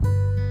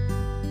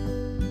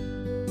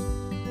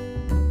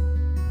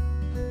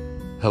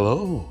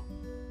Hello,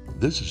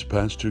 this is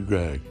Pastor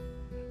Greg,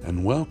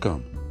 and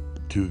welcome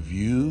to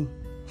View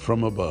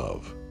from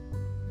Above.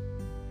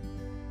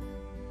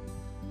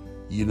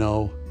 You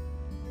know,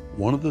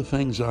 one of the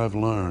things I've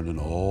learned in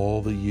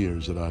all the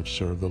years that I've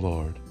served the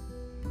Lord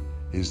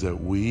is that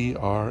we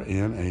are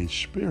in a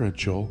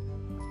spiritual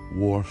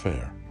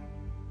warfare.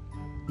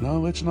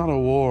 No, it's not a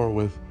war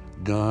with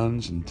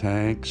guns and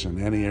tanks and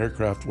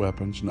anti-aircraft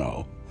weapons.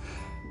 No,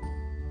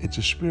 it's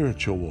a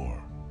spiritual war.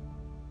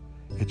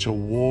 It's a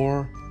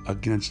war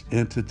against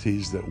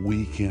entities that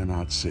we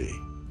cannot see.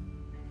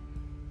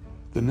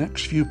 The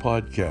next few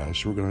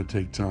podcasts, we're going to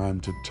take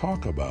time to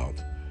talk about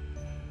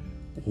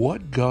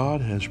what God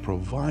has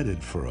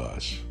provided for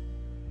us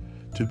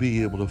to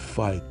be able to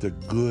fight the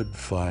good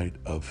fight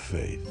of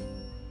faith.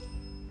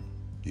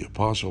 The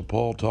Apostle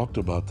Paul talked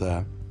about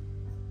that.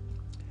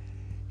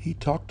 He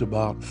talked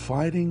about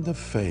fighting the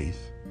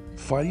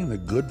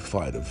good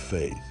fight of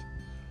faith,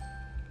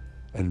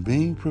 and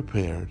being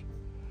prepared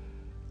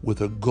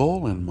with a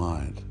goal in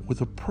mind, with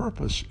a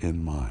purpose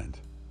in mind.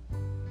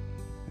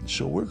 And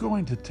so we're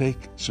going to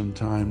take some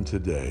time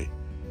today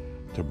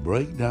to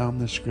break down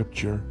the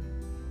scripture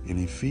in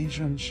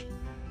Ephesians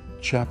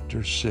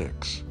chapter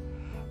 6.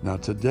 Now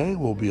today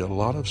will be a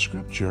lot of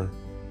scripture,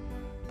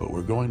 but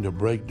we're going to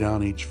break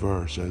down each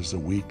verse as the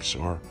weeks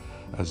or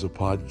as the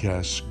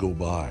podcasts go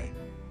by.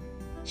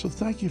 So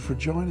thank you for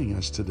joining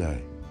us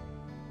today.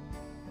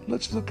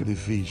 Let's look at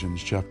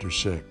Ephesians chapter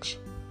 6,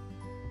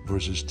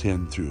 verses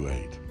 10 through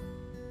 8.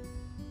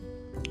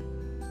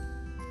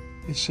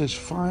 It says,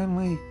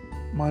 "Finally,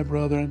 my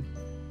brethren,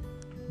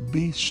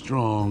 be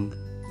strong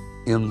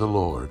in the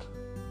Lord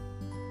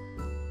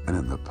and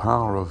in the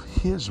power of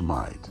his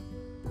might.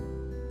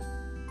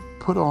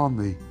 Put on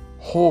the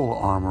whole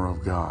armor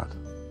of God,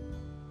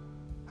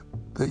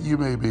 that you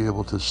may be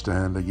able to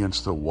stand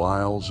against the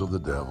wiles of the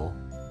devil.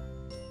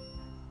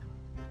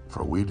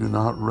 For we do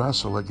not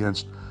wrestle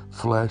against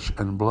flesh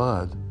and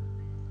blood,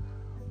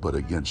 but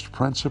against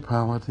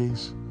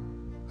principalities,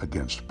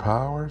 against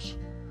powers,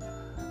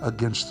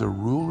 against the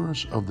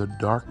rulers of the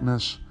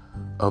darkness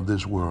of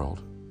this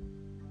world,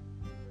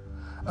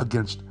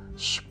 against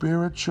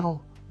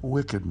spiritual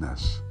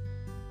wickedness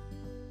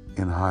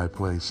in high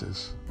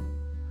places.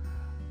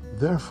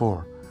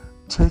 Therefore,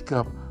 take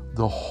up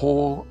the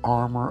whole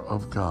armor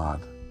of God,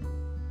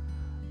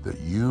 that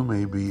you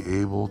may be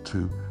able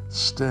to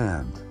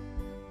stand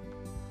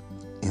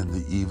in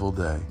the evil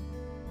day.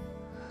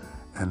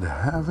 And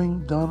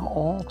having done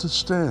all to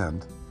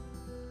stand,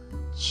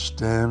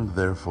 stand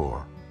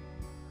therefore,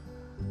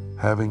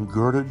 having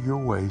girded your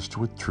waist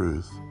with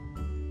truth,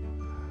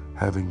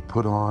 having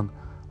put on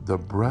the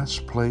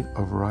breastplate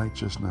of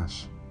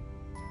righteousness,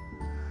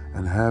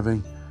 and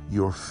having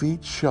your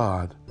feet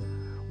shod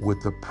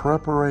with the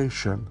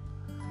preparation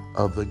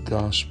of the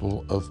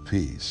gospel of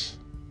peace.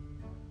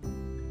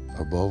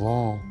 Above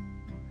all,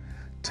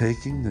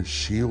 taking the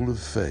shield of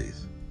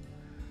faith,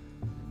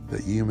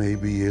 that you may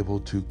be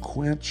able to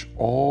quench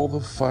all the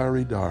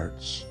fiery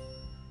darts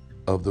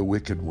of the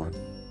wicked one,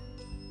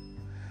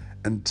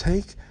 and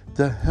take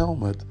the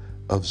helmet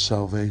of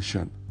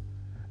salvation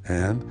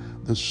and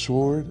the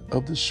sword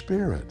of the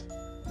Spirit,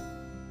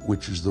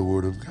 which is the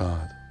word of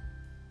God,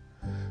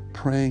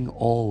 praying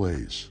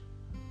always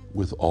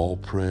with all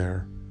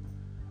prayer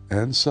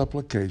and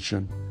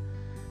supplication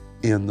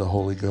in the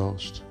Holy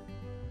Ghost,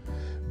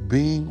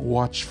 being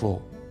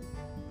watchful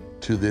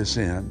to this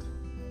end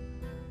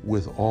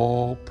with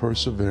all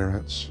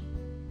perseverance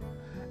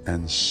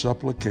and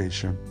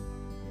supplication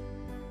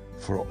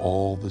for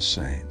all the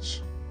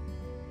saints."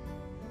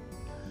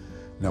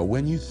 Now,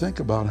 when you think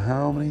about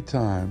how many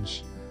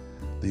times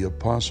the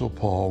Apostle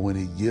Paul, when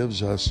he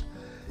gives us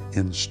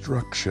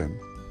instruction,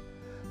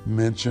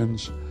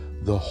 mentions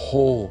the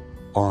whole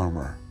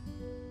armor.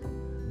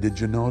 Did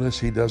you notice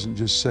he doesn't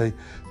just say,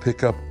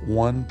 pick up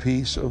one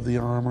piece of the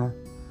armor?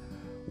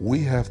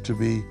 We have to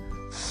be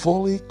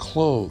fully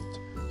clothed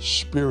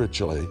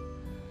spiritually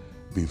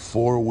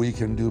before we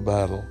can do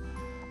battle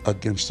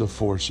against the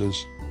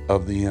forces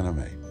of the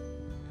enemy.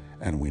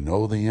 And we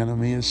know the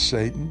enemy is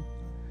Satan.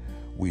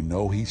 We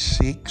know he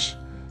seeks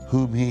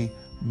whom he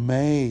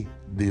may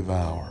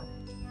devour.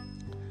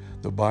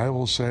 The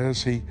Bible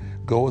says he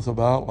goeth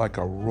about like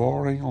a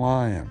roaring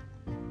lion.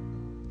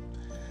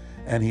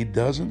 And he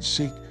doesn't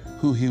seek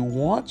who he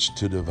wants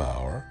to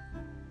devour,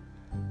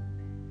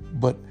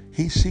 but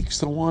he seeks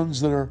the ones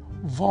that are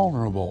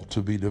vulnerable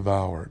to be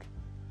devoured,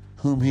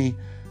 whom he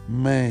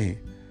may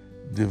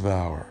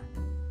devour.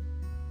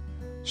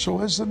 So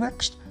as the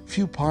next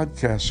few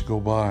podcasts go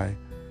by,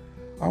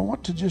 I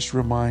want to just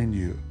remind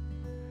you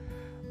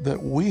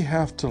that we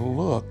have to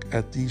look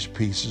at these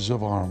pieces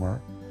of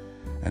armor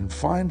and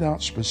find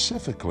out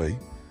specifically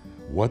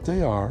what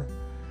they are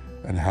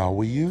and how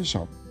we use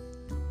them.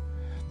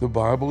 The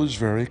Bible is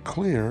very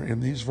clear in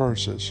these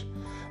verses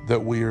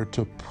that we are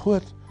to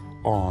put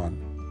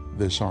on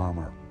this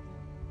armor.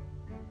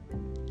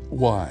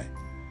 Why?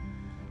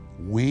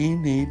 We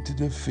need to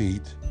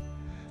defeat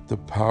the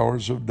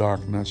powers of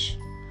darkness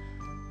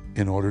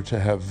in order to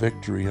have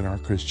victory in our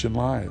Christian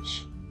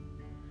lives.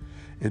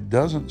 It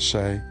doesn't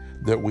say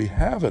that we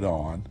have it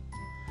on.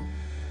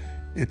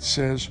 It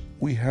says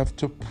we have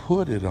to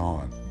put it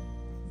on.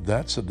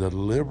 That's a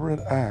deliberate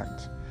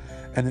act,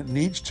 and it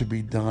needs to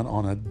be done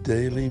on a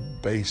daily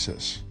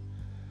basis.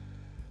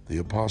 The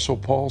Apostle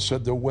Paul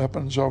said the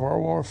weapons of our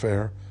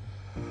warfare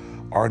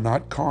are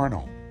not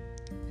carnal.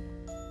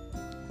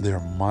 They're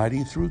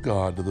mighty through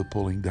God to the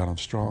pulling down of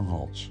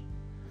strongholds.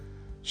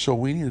 So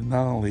we need to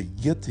not only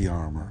get the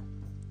armor,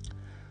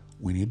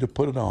 we need to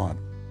put it on,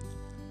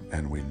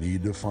 and we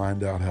need to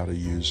find out how to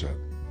use it.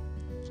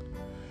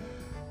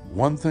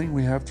 One thing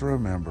we have to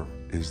remember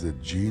is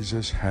that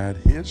Jesus had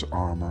his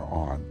armor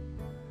on,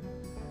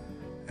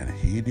 and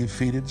he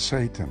defeated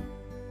Satan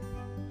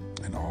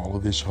and all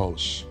of his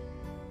hosts.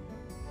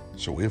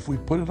 So if we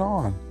put it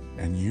on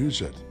and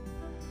use it,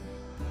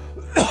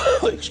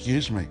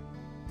 excuse me,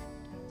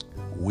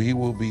 we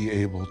will be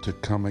able to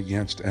come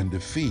against and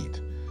defeat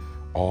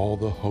all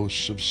the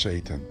hosts of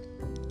Satan.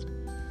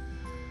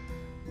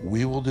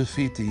 We will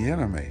defeat the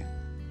enemy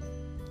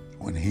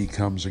when he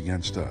comes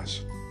against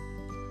us.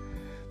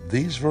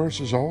 These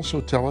verses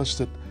also tell us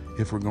that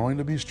if we're going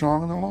to be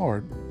strong in the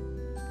Lord,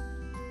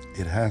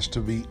 it has to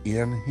be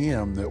in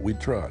him that we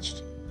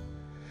trust.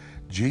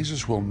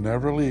 Jesus will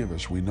never leave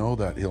us. We know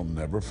that. He'll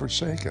never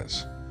forsake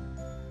us.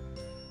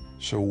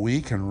 So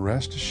we can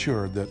rest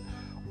assured that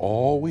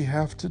all we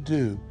have to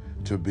do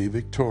to be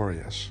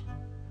victorious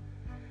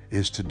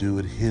is to do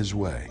it his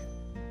way,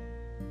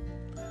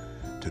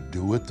 to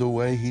do it the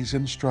way he's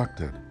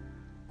instructed.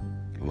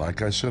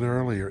 Like I said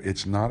earlier,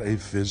 it's not a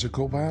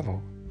physical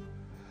battle.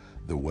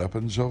 The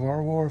weapons of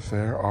our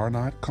warfare are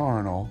not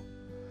carnal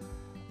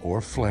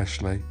or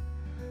fleshly,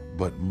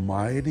 but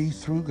mighty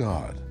through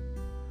God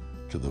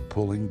to the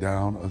pulling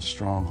down of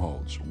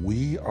strongholds.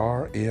 We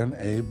are in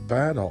a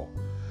battle,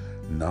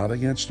 not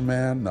against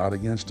man, not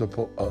against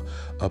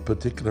a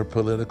particular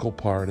political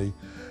party,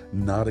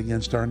 not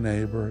against our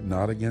neighbor,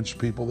 not against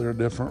people that are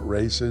different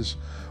races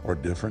or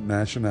different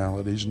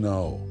nationalities.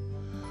 No,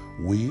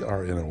 we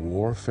are in a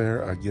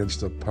warfare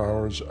against the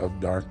powers of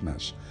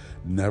darkness.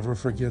 Never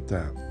forget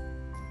that.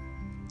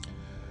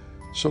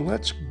 So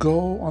let's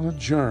go on a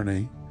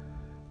journey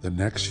the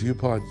next few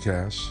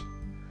podcasts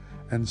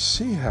and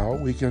see how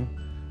we can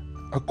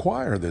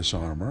acquire this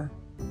armor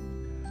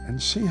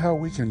and see how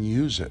we can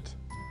use it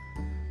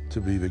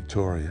to be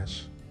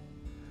victorious.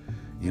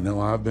 You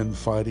know, I've been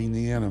fighting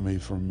the enemy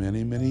for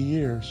many, many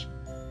years.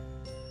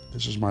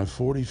 This is my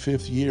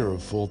 45th year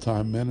of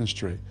full-time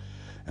ministry,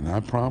 and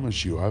I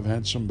promise you I've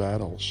had some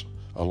battles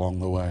along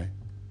the way.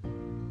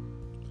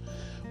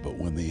 But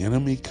when the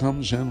enemy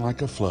comes in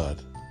like a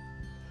flood,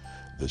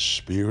 the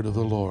Spirit of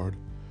the Lord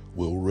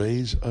will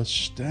raise a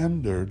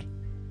standard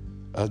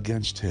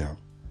against him.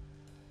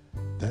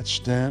 That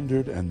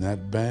standard and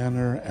that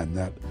banner and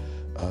that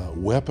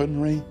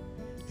weaponry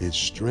is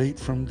straight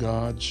from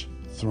God's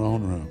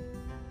throne room.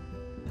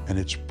 And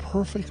it's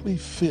perfectly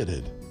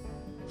fitted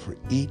for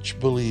each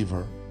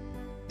believer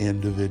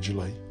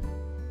individually.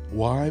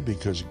 Why?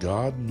 Because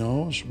God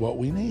knows what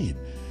we need,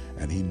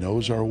 and he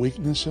knows our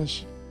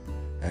weaknesses,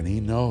 and he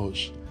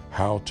knows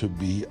how to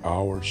be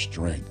our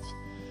strength.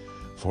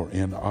 For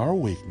in our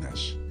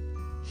weakness,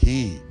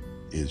 he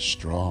is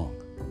strong.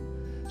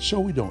 So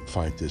we don't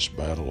fight this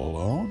battle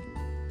alone.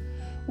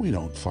 We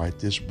don't fight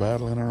this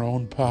battle in our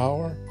own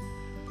power,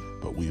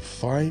 but we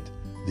fight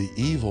the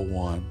evil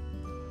one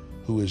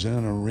who is in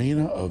an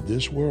arena of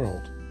this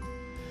world.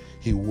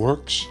 He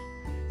works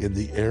in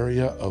the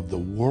area of the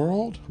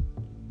world,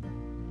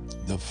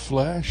 the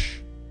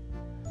flesh,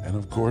 and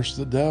of course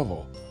the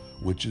devil,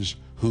 which is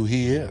who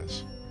he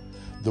is.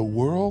 The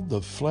world,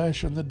 the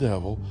flesh, and the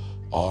devil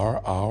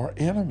are our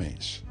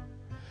enemies.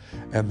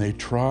 And they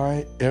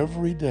try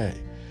every day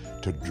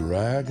to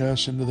drag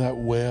us into that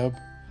web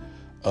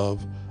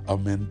of a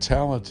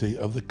mentality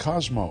of the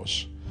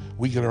cosmos.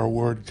 We get our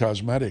word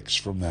cosmetics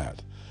from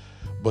that.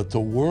 But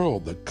the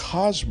world, the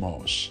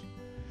cosmos,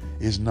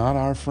 is not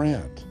our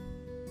friend.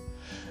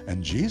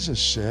 And Jesus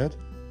said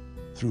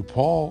through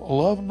Paul,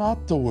 love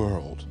not the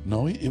world.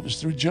 No, it was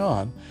through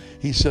John.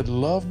 He said,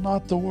 love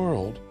not the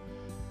world,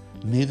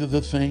 neither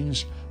the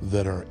things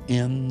that are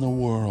in the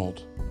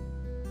world.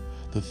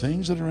 The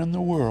things that are in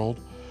the world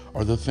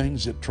are the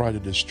things that try to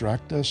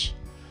distract us,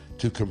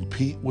 to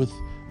compete with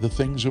the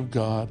things of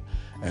God,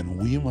 and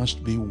we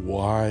must be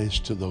wise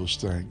to those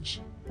things.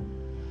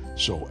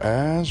 So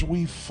as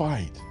we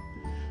fight,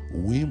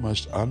 we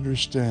must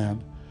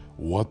understand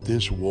what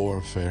this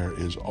warfare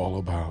is all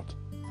about.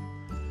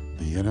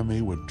 The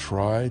enemy would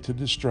try to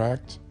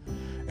distract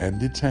and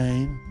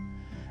detain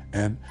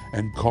and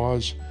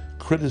cause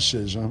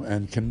criticism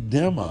and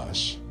condemn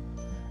us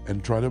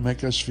and try to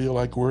make us feel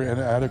like we're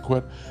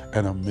inadequate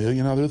and a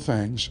million other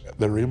things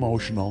that are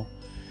emotional.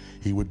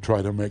 He would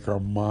try to make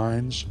our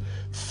minds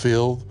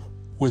filled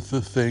with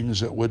the things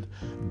that would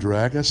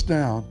drag us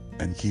down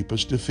and keep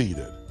us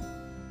defeated.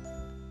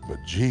 But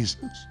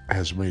Jesus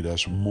has made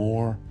us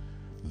more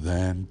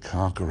than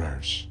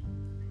conquerors.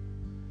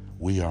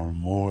 We are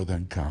more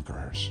than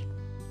conquerors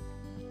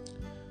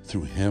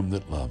through him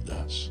that loved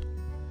us.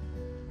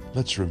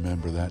 Let's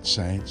remember that,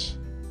 saints.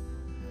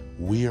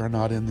 We are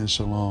not in this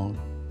alone.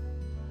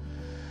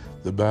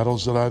 The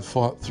battles that I've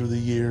fought through the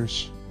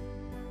years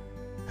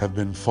have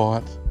been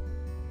fought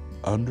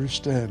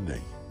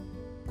understanding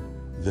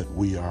that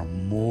we are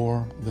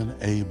more than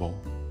able,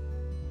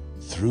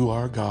 through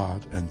our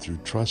God and through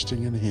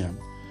trusting in Him,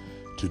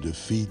 to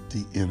defeat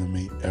the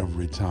enemy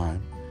every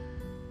time.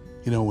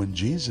 You know, when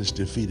Jesus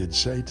defeated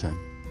Satan,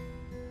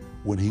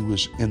 when He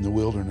was in the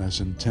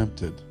wilderness and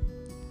tempted,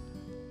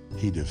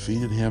 He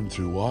defeated him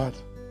through what?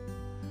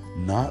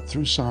 Not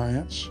through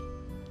science.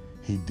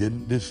 He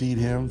didn't defeat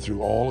him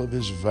through all of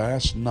his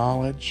vast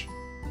knowledge,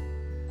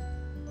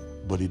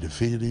 but He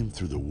defeated him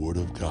through the Word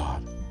of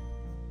God.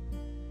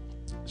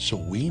 So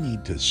we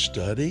need to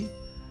study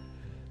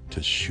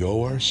to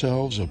show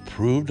ourselves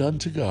approved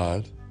unto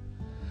God,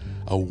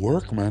 a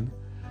workman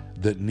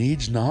that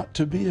needs not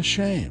to be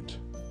ashamed,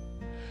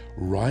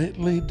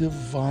 rightly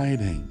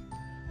dividing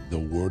the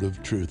word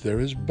of truth. There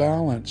is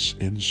balance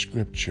in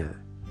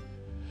Scripture.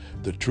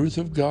 The truth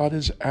of God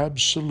is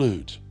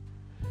absolute.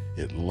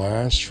 It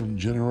lasts from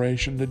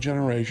generation to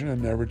generation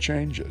and never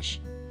changes.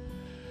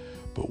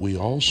 But we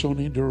also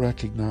need to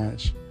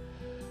recognize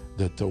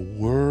that the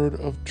word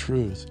of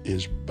truth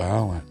is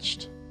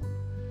balanced.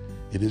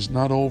 It is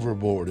not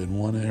overboard in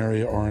one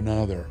area or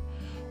another.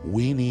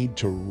 We need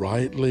to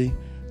rightly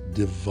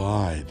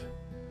divide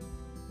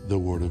the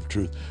word of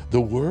truth.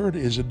 The word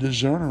is a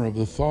discerner of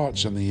the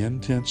thoughts and the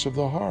intents of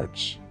the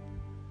hearts.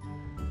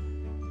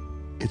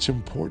 It's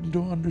important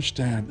to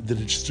understand that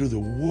it's through the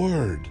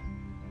word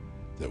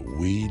that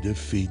we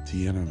defeat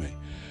the enemy.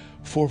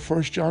 For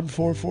 1 John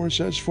 4:4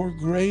 says, "For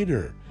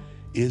greater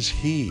is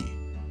He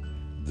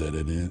that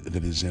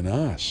is in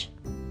us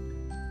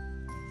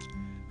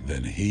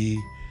than he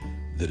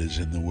that is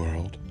in the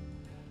world."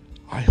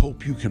 I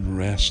hope you can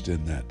rest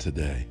in that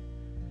today.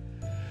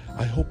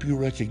 I hope you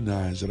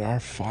recognize that our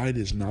fight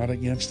is not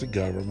against the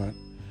government.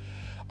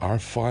 Our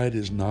fight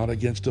is not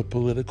against a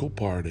political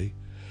party.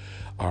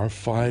 Our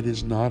fight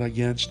is not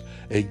against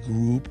a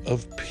group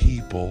of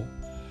people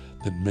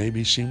that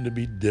maybe seem to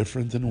be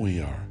different than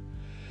we are.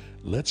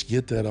 Let's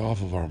get that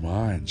off of our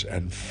minds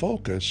and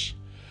focus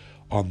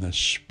on the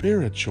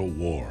spiritual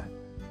war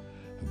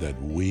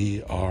that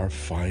we are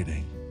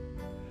fighting.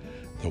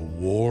 The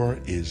war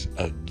is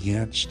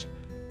against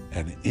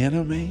an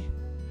enemy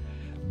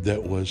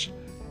that was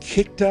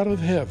kicked out of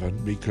heaven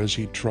because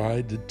he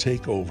tried to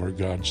take over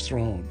God's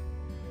throne.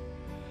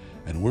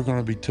 And we're going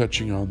to be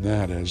touching on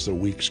that as the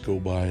weeks go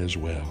by as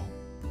well.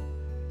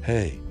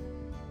 Hey,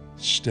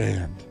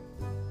 stand.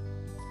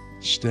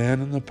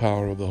 Stand in the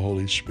power of the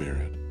Holy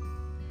Spirit.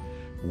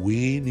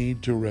 We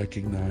need to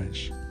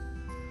recognize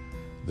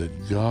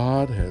that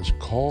God has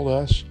called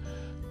us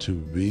to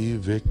be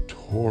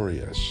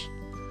victorious.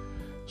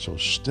 So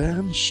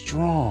stand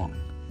strong.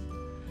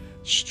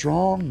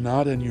 Strong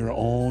not in your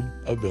own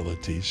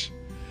abilities,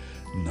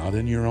 not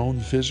in your own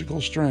physical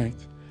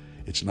strength.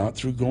 It's not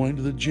through going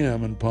to the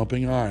gym and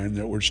pumping iron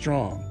that we're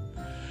strong,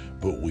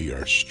 but we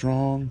are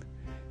strong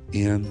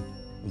in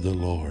the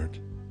Lord.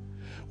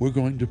 We're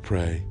going to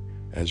pray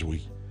as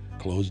we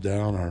close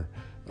down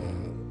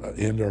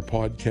end our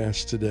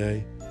podcast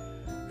today,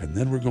 and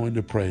then we're going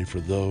to pray for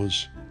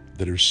those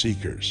that are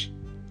seekers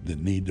that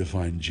need to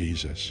find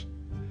Jesus.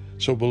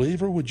 So,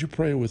 believer, would you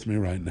pray with me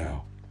right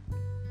now?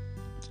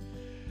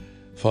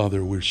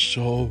 Father, we're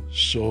so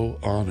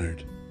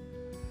honored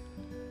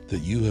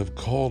that you have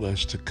called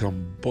us to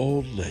come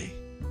boldly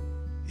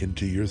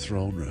into your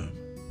throne room,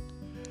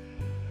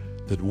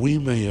 that we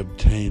may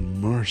obtain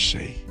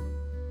mercy,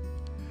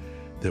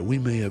 that we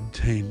may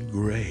obtain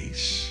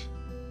grace.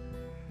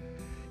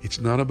 It's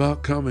not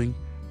about coming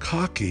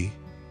cocky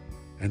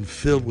and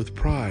filled with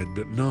pride,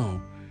 but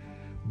no,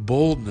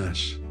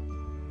 boldness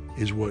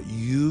is what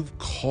you've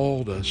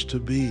called us to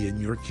be in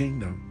your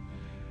kingdom.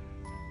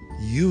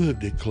 You have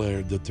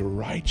declared that the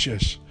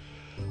righteous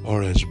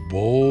are as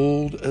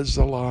bold as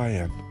the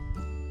lion,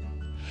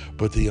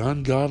 but the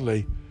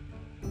ungodly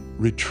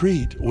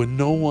retreat when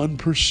no one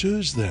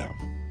pursues them.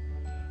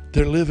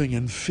 They're living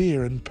in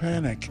fear and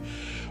panic,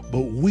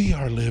 but we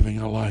are living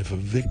a life of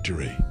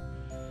victory,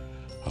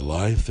 a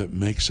life that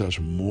makes us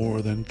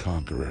more than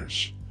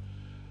conquerors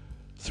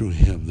through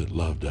Him that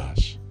loved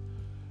us.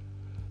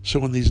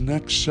 So in these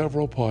next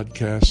several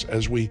podcasts,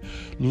 as we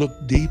look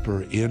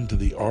deeper into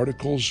the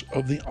articles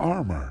of the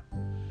armor,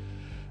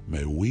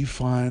 may we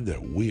find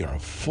that we are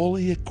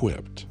fully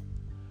equipped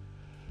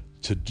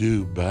to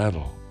do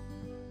battle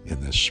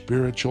in the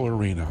spiritual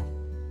arena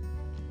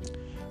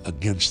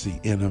against the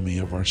enemy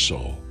of our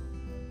soul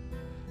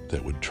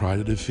that would try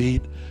to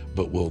defeat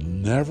but will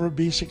never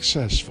be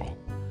successful,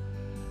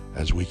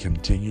 as we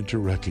continue to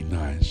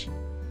recognize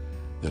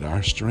that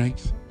our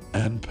strength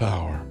and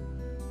power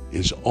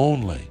is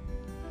only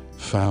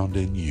found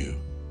in you.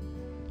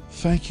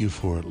 Thank you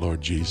for it, Lord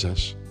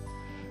Jesus.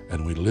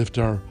 And we lift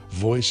our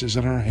voices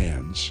and our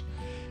hands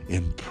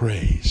in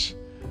praise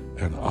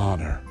and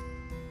honor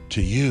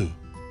to you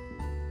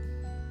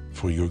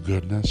for your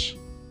goodness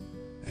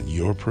and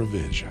your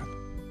provision.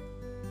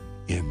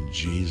 In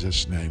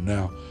Jesus' name.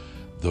 Now,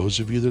 Those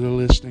of you that are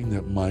listening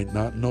that might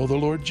not know the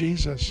Lord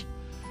Jesus,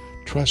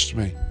 trust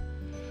me,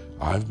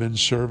 I've been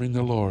serving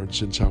the Lord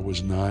since I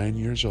was 9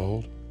 years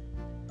old.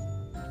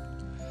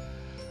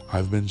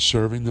 I've been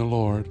serving the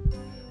Lord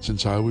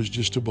since I was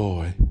just a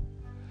boy.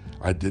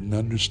 I didn't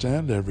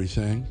understand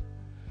everything,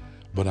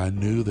 but I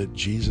knew that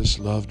Jesus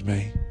loved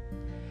me.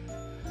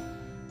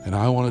 And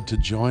I wanted to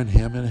join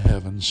him in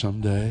heaven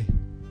someday.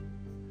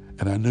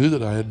 And I knew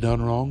that I had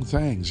done wrong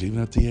things,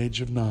 even at the age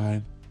of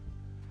 9.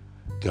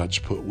 God's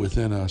put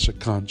within us a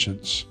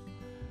conscience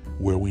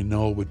where we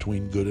know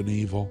between good and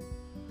evil.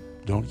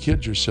 Don't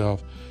kid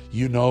yourself.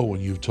 You know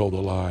when you've told a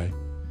lie.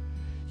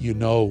 You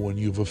know when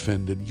you've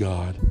offended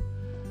God.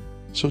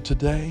 So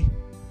today,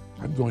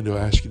 I'm going to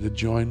ask you to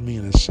join me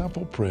in a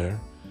simple prayer.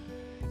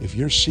 If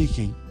you're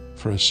seeking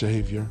for a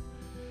Savior,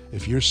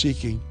 if you're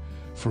seeking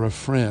for a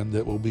friend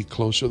that will be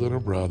closer than a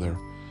brother,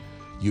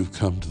 you've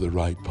come to the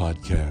right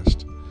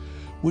podcast.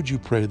 Would you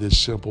pray this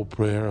simple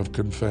prayer of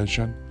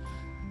confession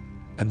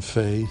and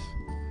faith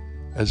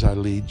as I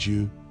lead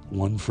you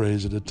one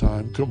phrase at a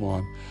time? Come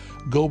on,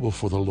 go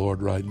before the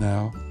Lord right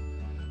now.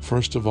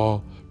 First of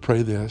all,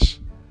 pray this.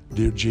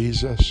 Dear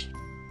Jesus,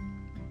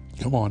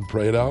 come on,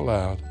 pray it out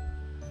loud.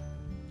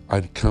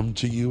 I'd come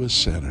to you a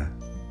sinner.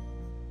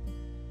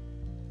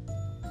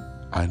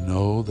 I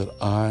know that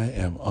I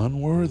am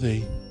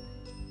unworthy,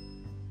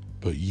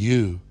 but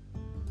you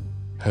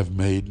have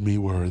made me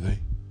worthy.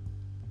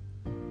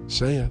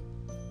 Say it.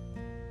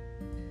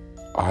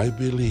 I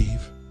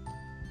believe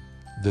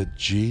that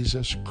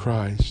Jesus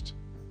Christ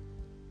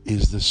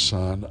is the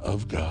Son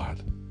of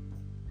God.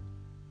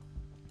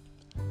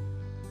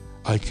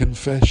 I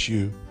confess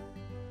you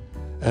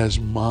as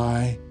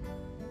my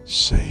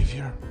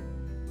Savior.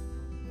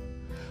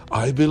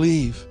 I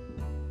believe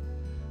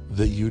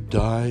that you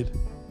died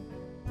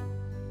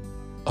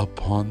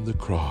upon the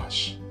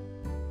cross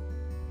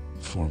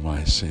for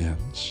my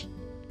sins.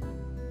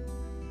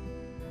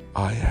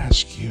 I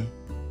ask you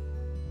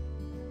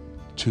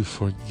to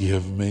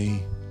forgive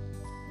me,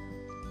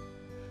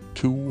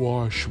 to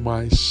wash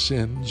my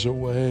sins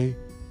away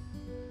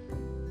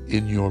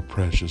in your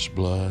precious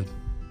blood.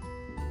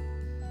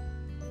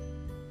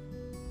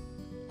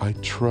 I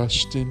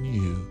trust in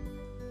you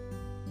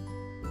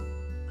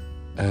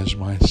as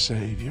my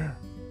Savior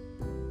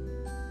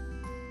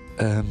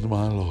and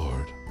my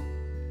Lord.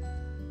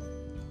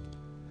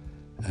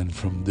 And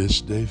from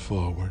this day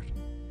forward,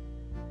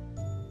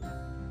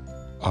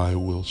 I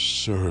will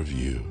serve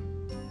you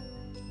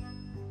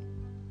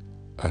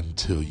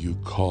until you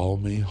call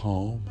me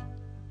home.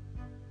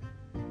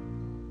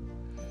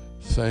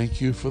 Thank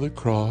you for the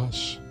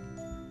cross.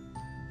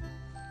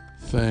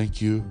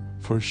 Thank you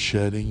for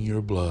shedding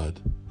your blood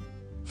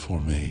for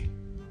me.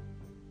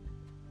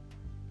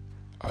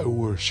 I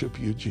worship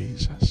you,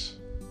 Jesus.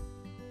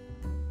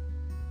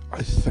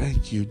 I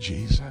thank you,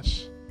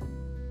 Jesus.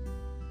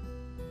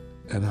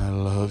 And I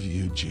love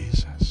you,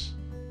 Jesus.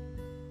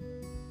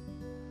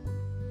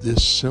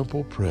 This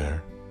simple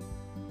prayer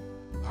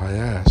I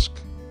ask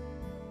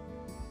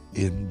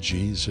in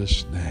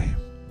Jesus' name.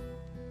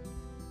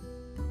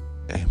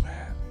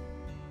 Amen.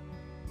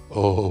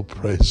 Oh,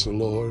 praise the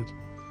Lord.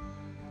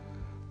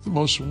 The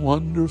most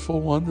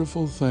wonderful,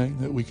 wonderful thing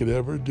that we could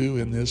ever do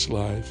in this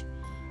life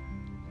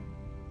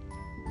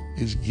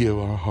is give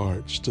our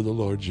hearts to the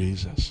Lord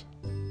Jesus.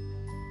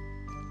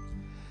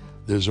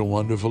 There's a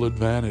wonderful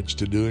advantage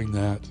to doing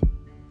that.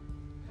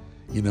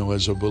 You know,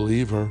 as a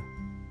believer,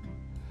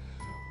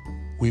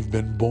 we've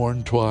been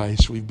born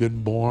twice. We've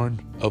been born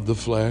of the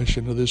flesh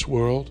into this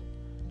world.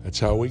 That's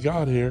how we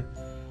got here.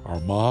 Our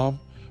mom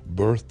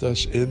birthed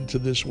us into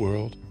this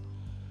world.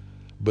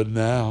 But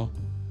now,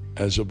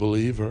 as a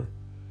believer,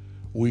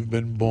 we've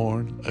been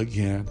born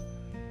again.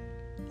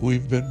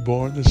 We've been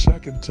born the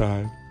second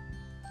time.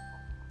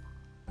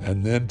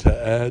 And then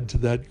to add to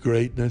that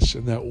greatness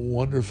and that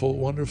wonderful,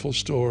 wonderful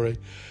story,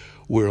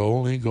 we're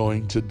only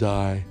going to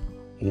die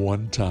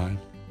one time.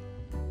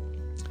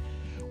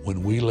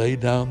 When we lay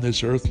down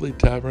this earthly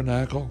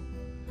tabernacle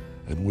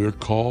and we're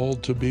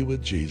called to be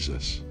with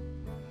Jesus,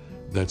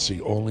 that's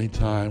the only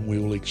time we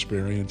will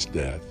experience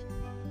death.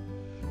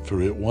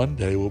 For it one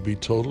day will be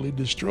totally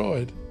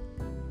destroyed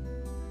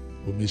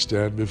when we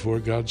stand before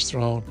God's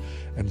throne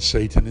and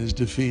Satan is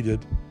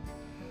defeated.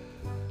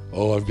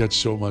 Oh, I've got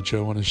so much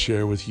I want to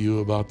share with you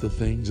about the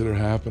things that are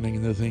happening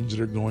and the things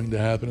that are going to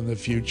happen in the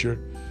future.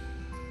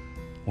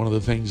 One of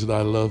the things that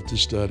I love to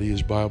study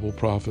is Bible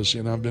prophecy,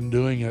 and I've been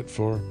doing it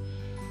for,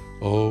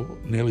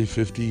 nearly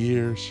 50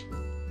 years.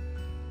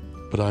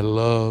 But I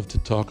love to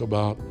talk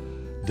about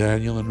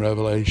Daniel and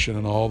Revelation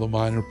and all the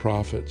minor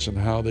prophets and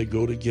how they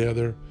go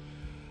together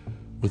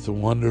with the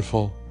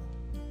wonderful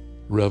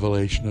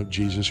revelation of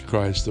Jesus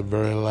Christ, the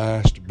very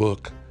last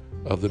book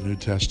of the New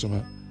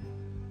Testament.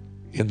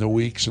 In the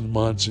weeks and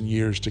months and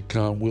years to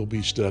come, we'll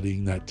be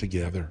studying that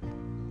together.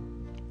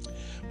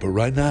 But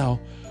right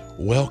now,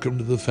 welcome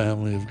to the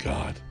family of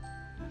God.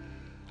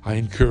 I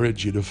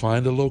encourage you to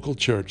find a local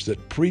church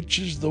that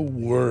preaches the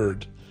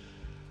Word,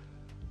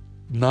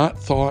 not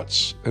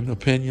thoughts and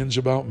opinions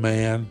about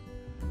man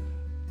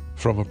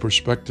from a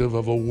perspective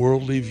of a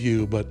worldly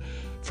view, but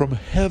from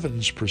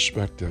heaven's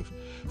perspective.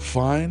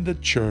 Find a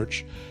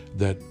church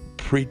that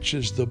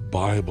preaches the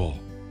Bible.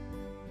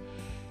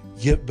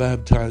 Get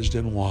baptized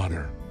in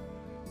water.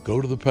 Go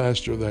to the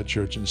pastor of that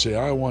church and say,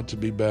 I want to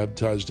be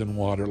baptized in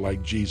water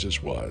like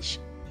Jesus was.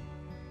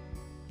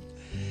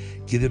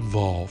 Get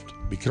involved.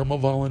 Become a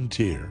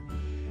volunteer.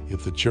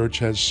 If the church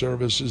has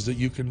services that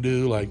you can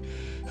do, like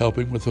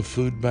helping with a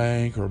food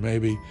bank or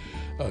maybe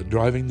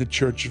driving the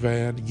church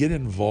van, get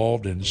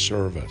involved in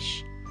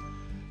service.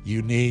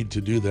 You need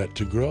to do that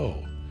to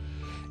grow.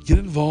 Get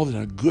involved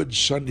in a good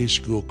Sunday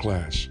school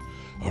class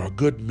or a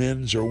good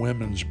men's or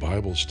women's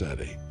Bible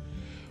study.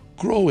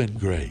 Grow in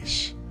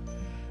grace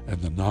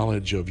and the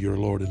knowledge of your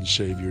Lord and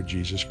Savior,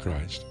 Jesus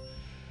Christ.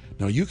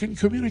 Now, you can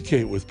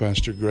communicate with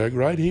Pastor Greg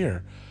right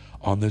here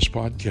on this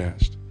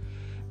podcast.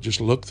 Just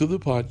look through the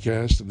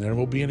podcast and there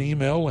will be an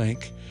email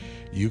link.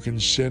 You can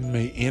send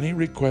me any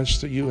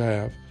requests that you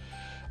have.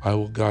 I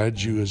will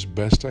guide you as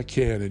best I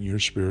can in your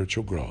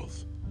spiritual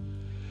growth.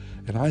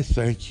 And I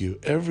thank you,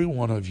 every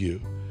one of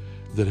you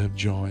that have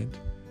joined.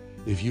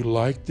 If you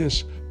like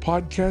this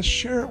podcast,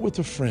 share it with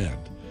a friend.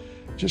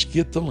 Just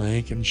get the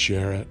link and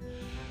share it.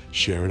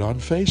 Share it on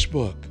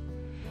Facebook.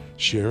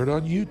 Share it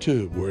on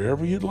YouTube,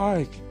 wherever you'd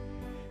like.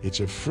 It's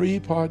a free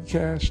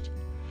podcast.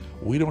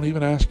 We don't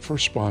even ask for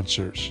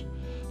sponsors.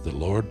 The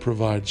Lord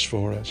provides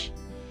for us.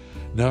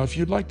 Now, if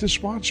you'd like to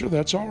sponsor,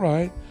 that's all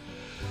right.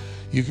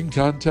 You can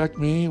contact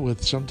me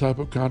with some type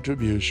of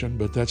contribution,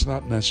 but that's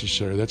not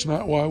necessary. That's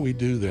not why we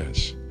do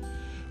this.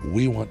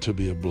 We want to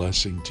be a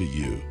blessing to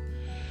you.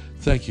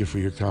 Thank you for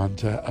your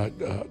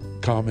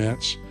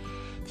comments.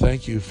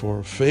 Thank you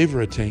for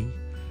favoriting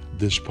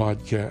this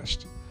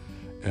podcast.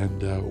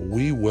 And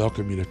we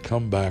welcome you to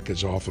come back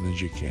as often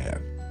as you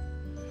can.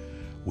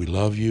 We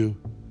love you.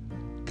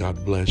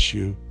 God bless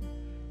you.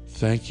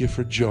 Thank you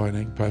for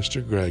joining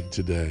Pastor Greg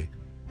today.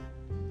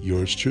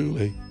 Yours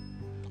truly,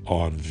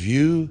 on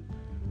View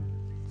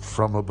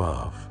from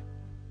Above.